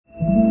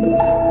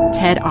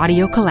TED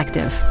Audio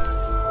Collective.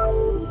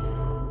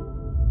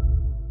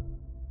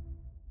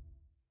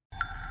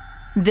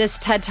 This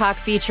TED Talk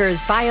features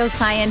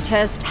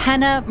bioscientist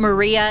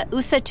Henna-Maria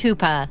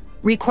Uusitupa,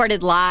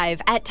 recorded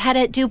live at TED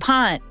at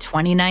DuPont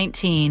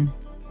 2019.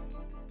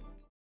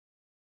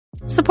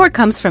 Support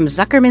comes from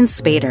Zuckerman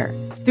Spader.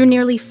 Through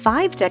nearly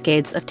 5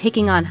 decades of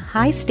taking on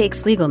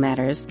high-stakes legal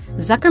matters,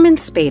 Zuckerman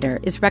Spader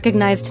is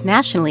recognized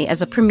nationally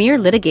as a premier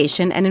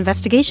litigation and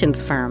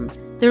investigations firm.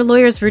 Their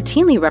lawyers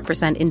routinely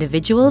represent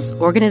individuals,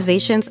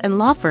 organizations, and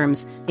law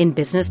firms in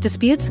business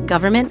disputes,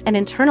 government and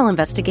internal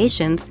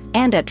investigations,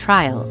 and at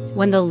trial,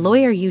 when the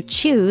lawyer you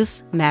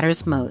choose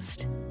matters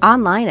most.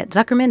 Online at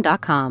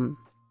Zuckerman.com.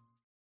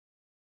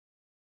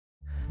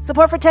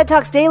 Support for TED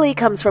Talks Daily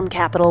comes from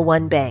Capital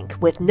One Bank.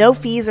 With no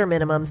fees or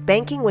minimums,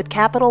 banking with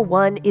Capital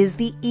One is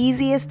the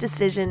easiest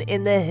decision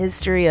in the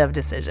history of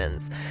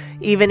decisions.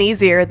 Even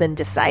easier than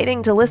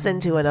deciding to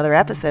listen to another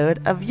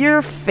episode of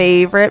your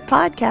favorite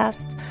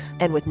podcast.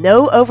 And with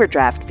no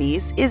overdraft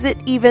fees, is it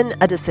even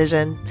a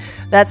decision?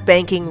 That's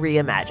banking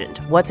reimagined.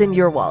 What's in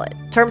your wallet?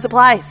 Terms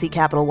apply. See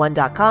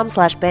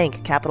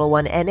CapitalOne.com/bank. Capital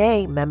One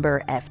N.A.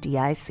 member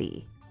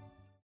FDIC.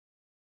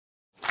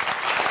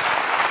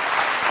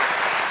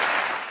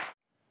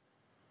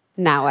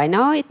 Now, I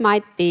know it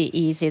might be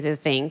easy to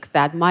think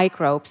that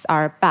microbes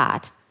are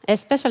bad,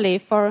 especially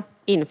for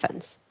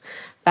infants.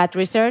 But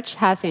research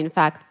has in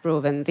fact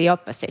proven the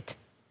opposite.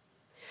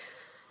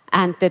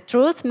 And the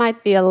truth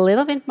might be a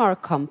little bit more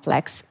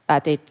complex,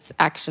 but it's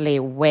actually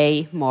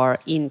way more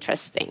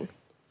interesting.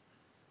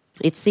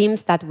 It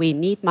seems that we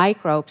need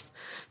microbes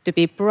to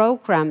be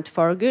programmed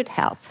for good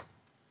health.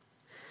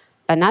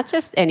 But not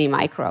just any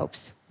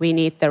microbes, we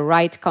need the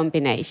right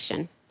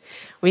combination.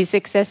 We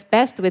succeed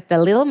best with the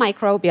little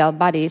microbial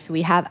bodies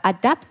we have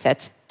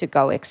adapted to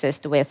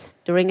coexist with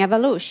during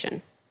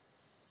evolution.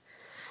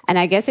 And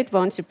I guess it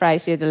won't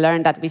surprise you to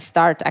learn that we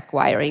start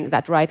acquiring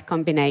that right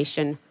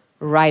combination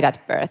right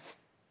at birth.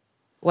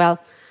 Well,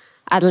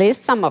 at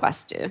least some of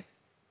us do.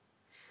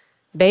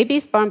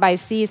 Babies born by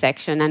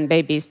C-section and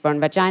babies born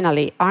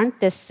vaginally aren't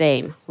the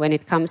same when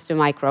it comes to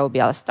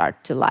microbial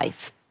start to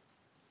life.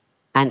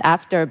 And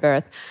after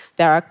birth,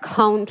 there are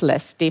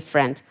countless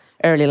different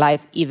early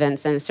life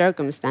events and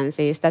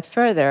circumstances that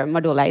further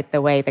modulate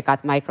the way the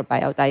gut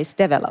microbiota is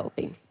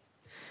developing,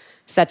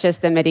 such as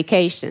the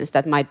medications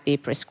that might be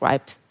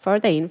prescribed for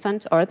the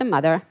infant or the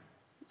mother,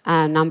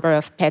 a number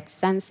of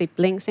pets and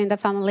siblings in the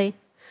family,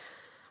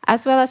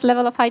 as well as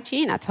level of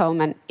hygiene at home.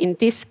 And in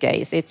this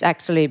case, it's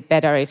actually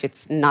better if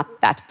it's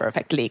not that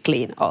perfectly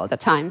clean all the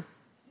time.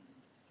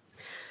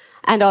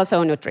 And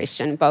also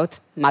nutrition, both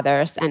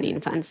mothers and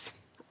infants.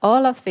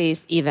 All of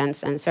these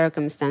events and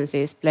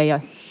circumstances play a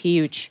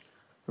huge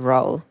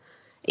role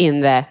in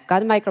the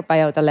gut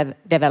microbiota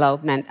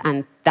development,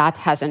 and that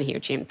has a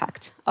huge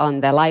impact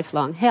on the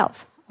lifelong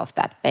health of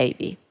that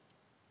baby.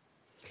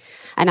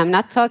 And I'm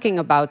not talking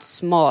about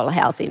small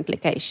health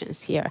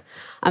implications here.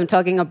 I'm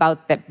talking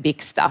about the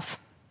big stuff.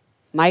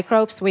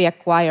 Microbes we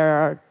acquire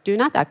or do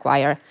not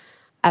acquire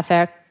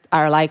affect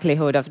our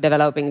likelihood of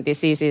developing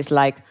diseases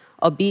like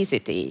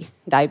obesity,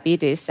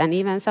 diabetes, and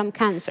even some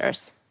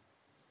cancers.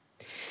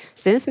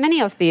 Since many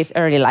of these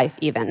early life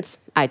events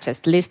I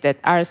just listed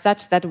are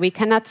such that we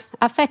cannot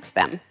affect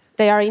them,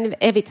 they are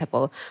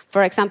inevitable.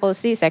 For example,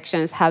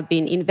 C-sections have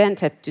been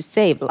invented to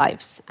save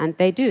lives, and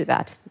they do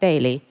that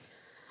daily.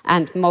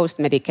 And most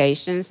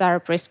medications are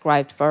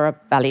prescribed for a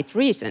valid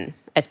reason,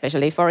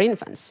 especially for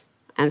infants,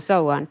 and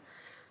so on.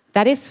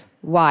 That is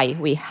why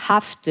we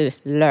have to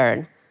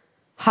learn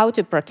how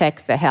to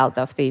protect the health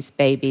of these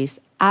babies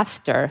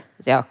after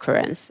the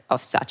occurrence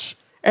of such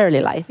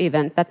early life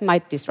event that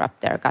might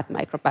disrupt their gut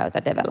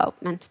microbiota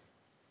development.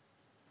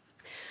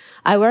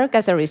 I work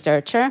as a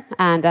researcher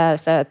and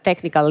as a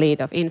technical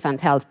lead of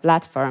infant health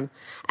platform,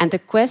 and the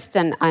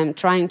question I'm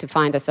trying to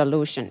find a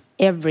solution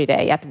every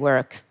day at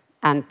work,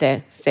 and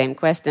the same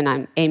question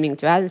I'm aiming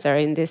to answer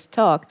in this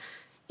talk,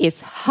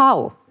 is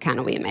how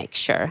can we make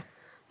sure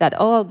that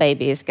all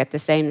babies get the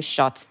same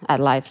shot at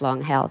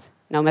lifelong health,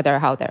 no matter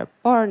how they're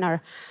born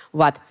or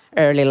what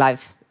early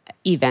life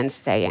events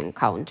they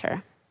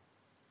encounter.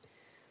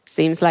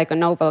 Seems like a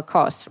noble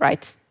cause,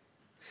 right?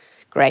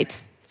 Great.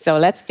 So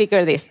let's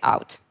figure this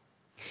out.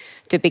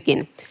 To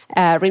begin,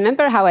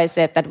 remember how I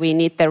said that we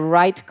need the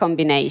right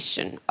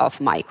combination of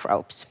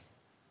microbes?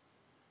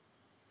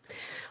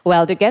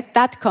 Well, to get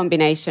that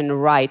combination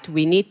right,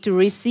 we need to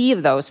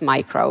receive those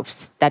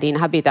microbes that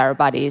inhabit our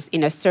bodies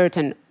in a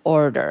certain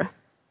order.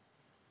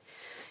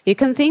 You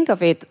can think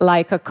of it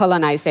like a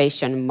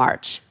colonization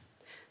march.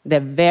 The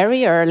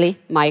very early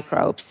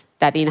microbes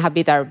that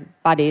inhabit our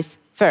bodies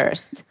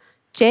first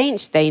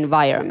change the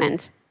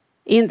environment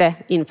in the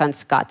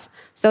infant's gut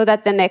so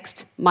that the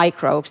next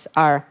microbes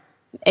are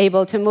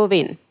able to move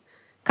in.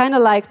 Kind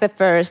of like the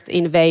first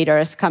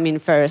invaders come in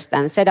first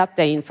and set up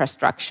the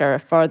infrastructure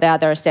for the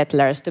other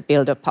settlers to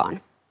build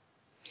upon.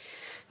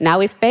 Now,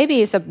 if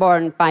babies are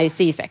born by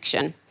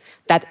C-section,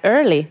 that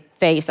early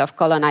phase of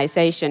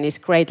colonization is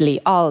greatly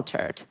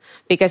altered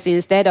because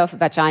instead of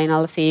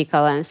vaginal,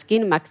 fecal, and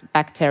skin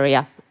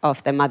bacteria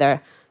of the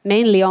mother,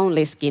 mainly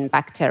only skin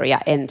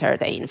bacteria enter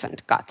the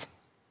infant gut.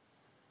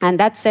 And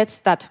that sets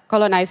that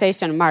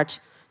colonization march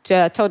to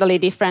a totally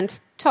different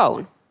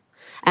tone.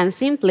 And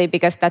simply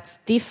because that's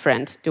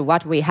different to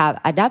what we have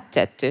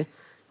adapted to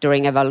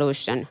during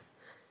evolution,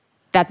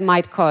 that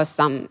might cause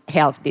some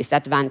health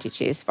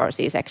disadvantages for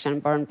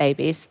C-section-born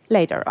babies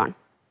later on.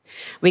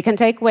 We can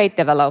take weight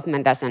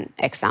development as an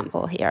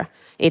example here.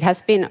 It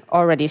has been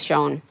already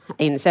shown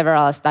in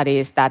several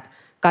studies that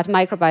gut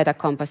microbiota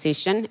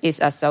composition is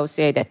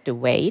associated to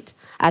weight,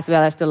 as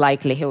well as to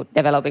likelihood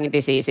developing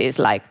diseases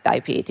like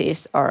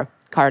diabetes or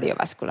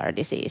cardiovascular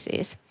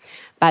diseases.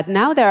 But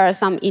now there are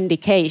some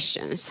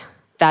indications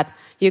that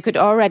you could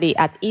already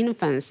at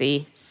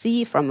infancy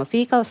see from a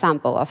fecal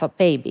sample of a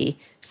baby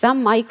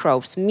some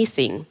microbes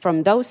missing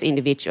from those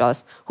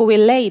individuals who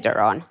will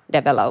later on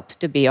develop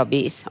to be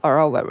obese or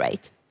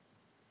overweight.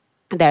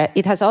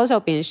 It has also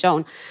been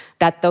shown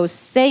that those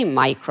same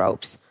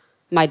microbes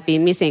might be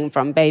missing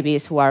from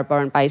babies who are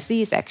born by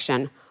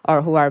C-section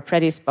or who are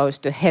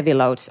predisposed to heavy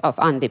loads of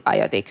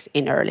antibiotics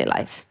in early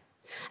life.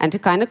 And to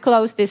kind of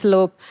close this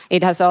loop,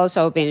 it has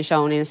also been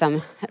shown in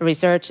some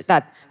research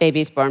that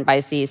babies born by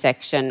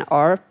C-section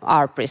or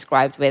are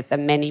prescribed with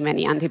many,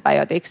 many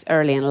antibiotics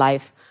early in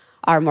life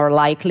are more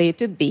likely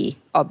to be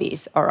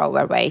obese or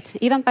overweight,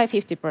 even by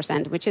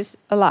 50%, which is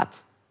a lot.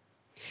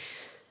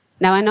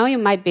 Now, I know you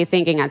might be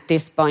thinking at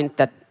this point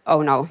that,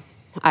 oh no,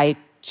 I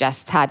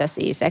just had a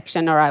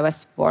C-section, or I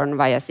was born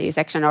via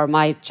C-section, or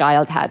my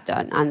child had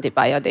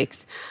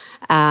antibiotics.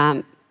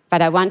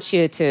 But I want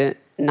you to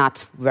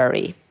not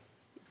worry.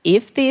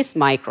 If these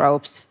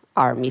microbes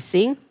are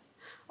missing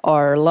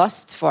or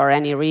lost for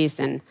any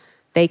reason,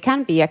 they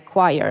can be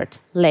acquired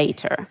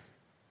later.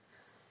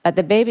 But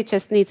the baby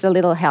just needs a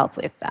little help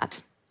with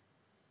that.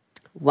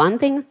 One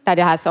thing that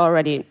has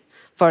already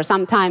for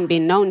some time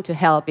been known to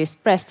help is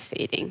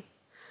breastfeeding.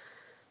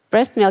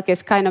 Breast milk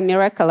is kind of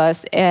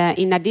miraculous.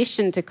 In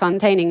addition to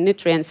containing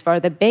nutrients for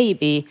the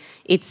baby,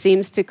 it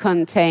seems to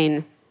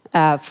contain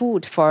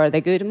food for the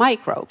good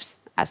microbes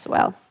as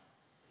well.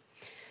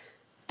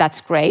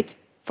 That's great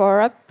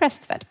for a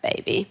breastfed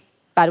baby.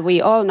 But we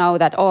all know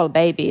that all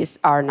babies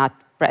are not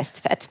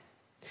breastfed.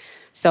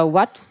 So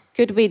what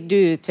could we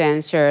do to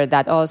ensure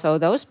that also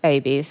those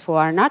babies who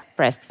are not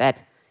breastfed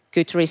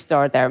could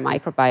restore their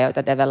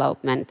microbiota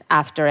development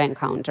after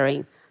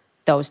encountering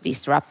those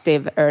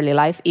disruptive early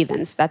life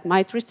events that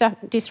might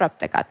disrupt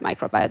the gut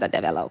microbiota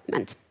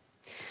development?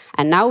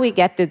 And now we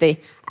get to the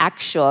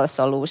actual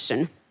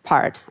solution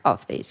part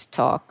of this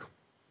talk.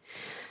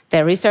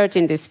 The research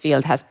in this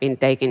field has been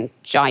taking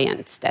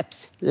giant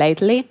steps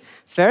lately.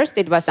 First,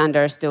 it was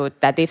understood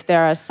that if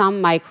there are some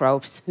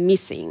microbes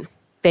missing,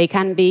 they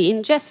can be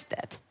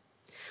ingested.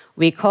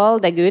 We call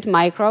the good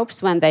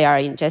microbes, when they are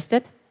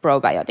ingested,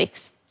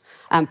 probiotics.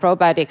 And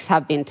probiotics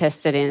have been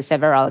tested in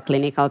several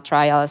clinical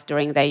trials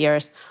during the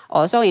years,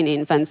 also in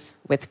infants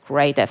with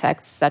great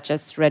effects, such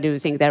as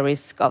reducing the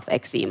risk of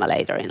eczema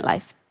later in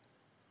life.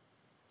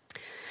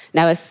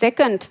 Now, a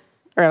second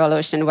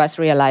revolution was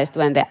realized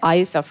when the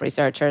eyes of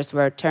researchers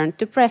were turned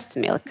to breast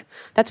milk.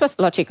 That was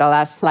logical,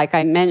 as, like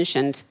I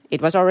mentioned,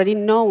 it was already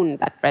known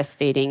that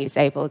breastfeeding is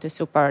able to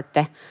support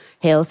the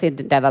healthy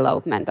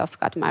development of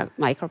gut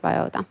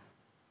microbiota.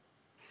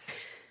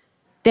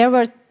 There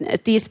were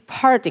these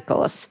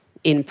particles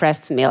in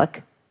breast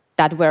milk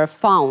that were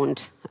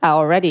found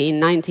already in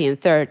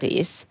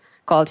 1930s,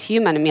 called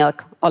human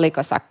milk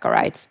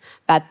oligosaccharides,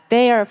 but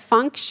their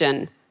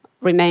function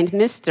remained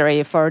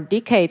mystery for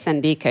decades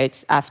and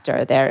decades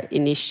after their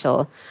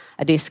initial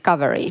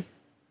discovery.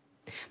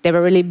 They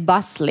were really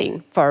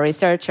bustling for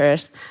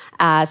researchers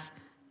as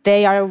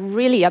they are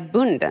really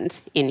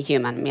abundant in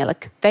human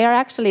milk. They are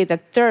actually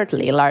the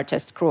thirdly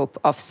largest group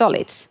of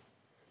solids,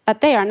 but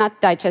they are not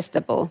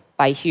digestible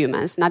by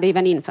humans, not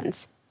even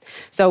infants.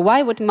 So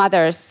why would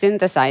mothers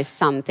synthesize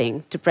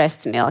something to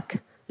breast milk,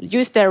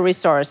 use their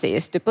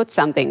resources to put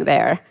something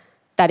there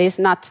that is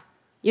not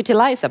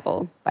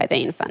utilizable by the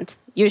infant?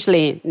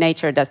 Usually,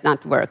 nature does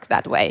not work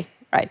that way,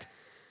 right?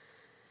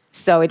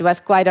 So it was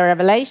quite a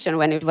revelation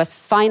when it was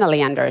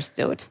finally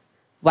understood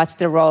what's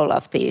the role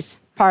of these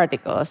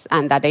particles,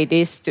 and that it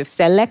is to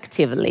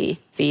selectively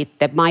feed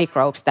the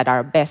microbes that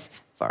are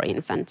best for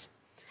infants,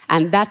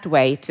 and that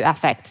way to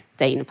affect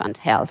the infant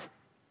health.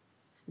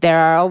 There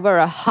are over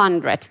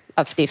 100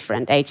 of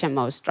different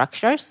HMO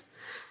structures,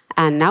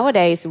 and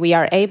nowadays we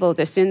are able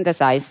to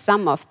synthesize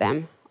some of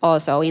them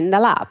also in the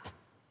lab.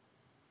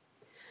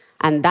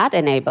 And that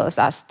enables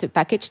us to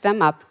package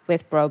them up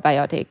with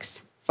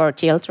probiotics for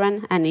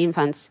children and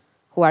infants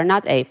who are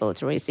not able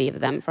to receive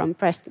them from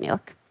breast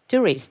milk to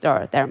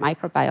restore their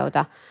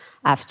microbiota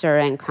after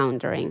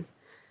encountering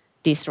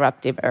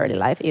disruptive early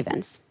life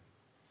events.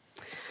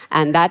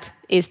 And that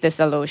is the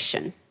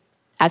solution.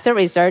 As a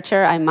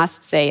researcher, I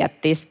must say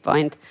at this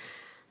point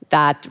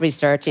that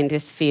research in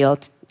this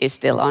field is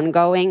still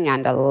ongoing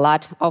and a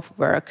lot of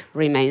work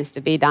remains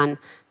to be done.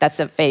 That's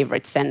a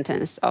favorite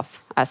sentence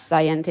of us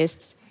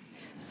scientists.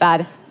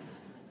 But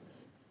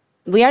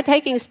We are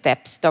taking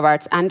steps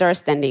towards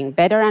understanding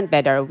better and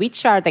better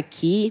which are the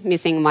key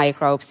missing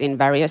microbes in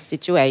various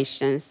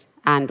situations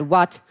and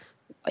what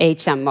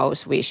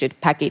HMOs we should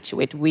package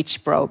with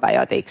which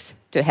probiotics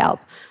to help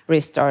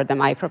restore the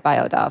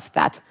microbiota of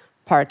that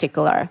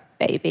particular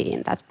baby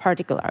in that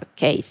particular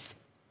case.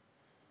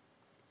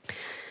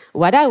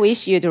 What I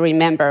wish you to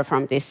remember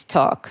from this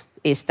talk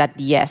is that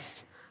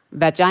yes,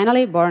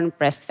 vaginally born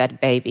breastfed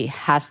baby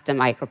has the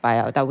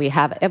microbiota we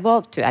have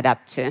evolved to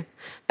adapt to,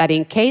 but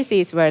in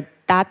cases where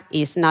that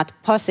is not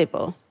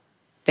possible,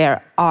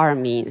 there are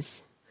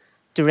means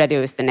to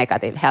reduce the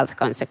negative health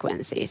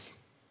consequences.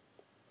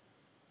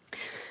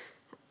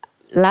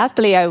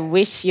 Lastly, I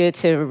wish you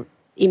to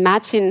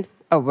imagine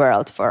a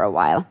world for a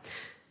while.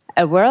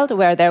 A world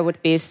where there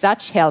would be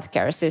such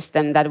healthcare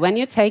system that when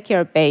you take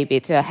your baby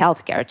to a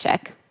healthcare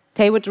check,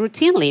 they would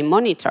routinely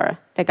monitor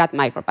the gut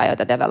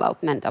microbiota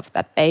development of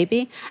that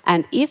baby,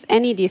 and if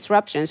any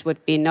disruptions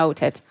would be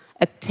noted,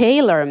 a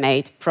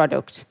tailor-made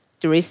product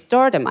to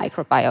restore the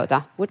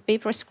microbiota would be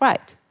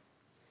prescribed.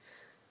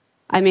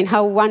 I mean,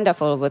 how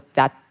wonderful would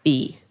that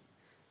be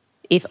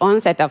if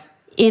onset of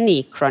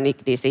any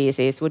chronic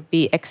diseases would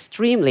be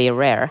extremely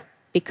rare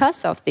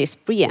because of this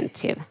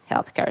preemptive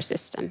healthcare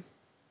system?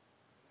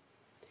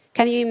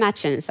 Can you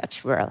imagine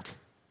such a world?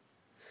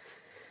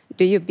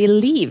 Do you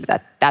believe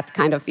that that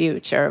kind of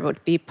future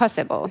would be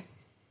possible?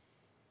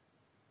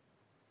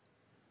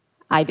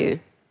 I do.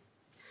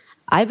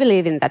 I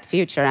believe in that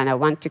future and I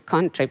want to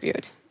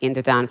contribute in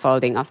the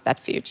unfolding of that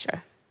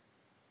future.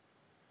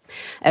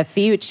 A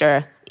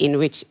future in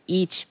which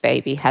each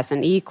baby has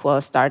an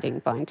equal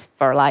starting point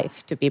for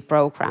life to be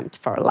programmed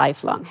for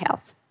lifelong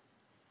health.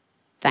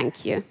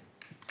 Thank you.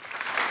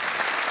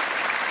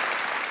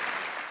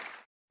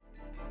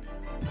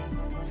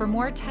 For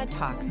more TED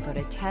Talks, go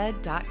to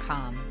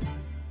TED.com.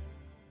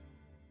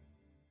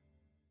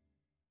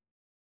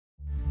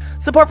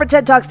 Support for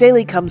TED Talks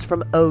Daily comes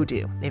from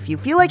Odoo. If you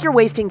feel like you're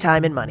wasting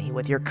time and money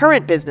with your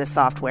current business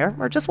software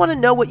or just want to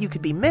know what you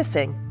could be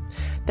missing,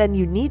 then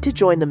you need to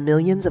join the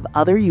millions of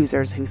other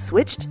users who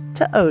switched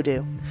to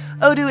Odoo.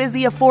 Odoo is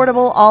the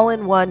affordable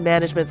all-in-one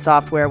management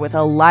software with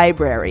a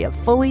library of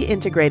fully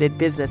integrated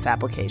business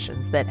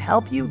applications that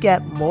help you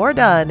get more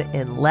done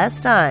in less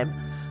time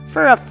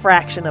for a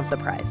fraction of the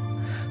price.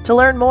 To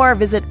learn more,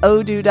 visit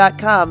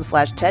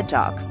odoo.com/TED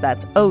Talks.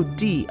 That's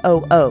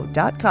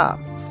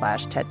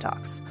ODOO.com/TED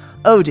Talks.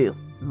 Odoo,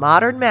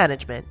 modern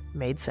management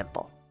made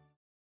simple.